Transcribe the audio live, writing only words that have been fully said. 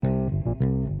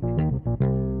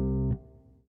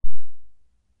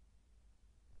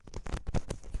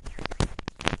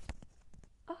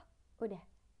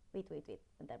Wait.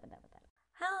 Bentar.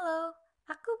 Halo,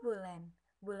 aku Bulan.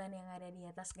 Bulan yang ada di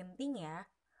atas genting ya,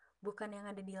 bukan yang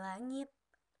ada di langit.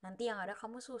 Nanti yang ada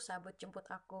kamu susah buat jemput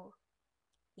aku.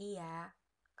 Iya,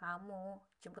 kamu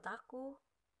jemput aku.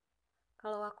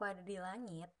 Kalau aku ada di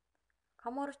langit,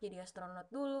 kamu harus jadi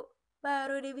astronot dulu,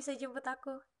 baru dia bisa jemput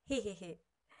aku. Hehehe.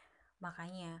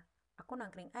 Makanya, aku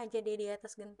nangkring aja deh di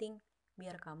atas genting,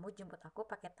 biar kamu jemput aku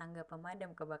pakai tangga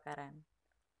pemadam kebakaran.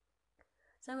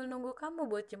 Sambil nunggu kamu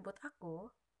buat jemput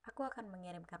aku akan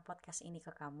mengirimkan podcast ini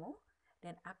ke kamu,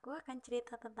 dan aku akan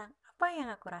cerita tentang apa yang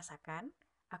aku rasakan,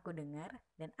 aku dengar,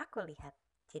 dan aku lihat.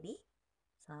 Jadi,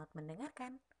 selamat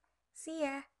mendengarkan. See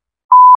ya!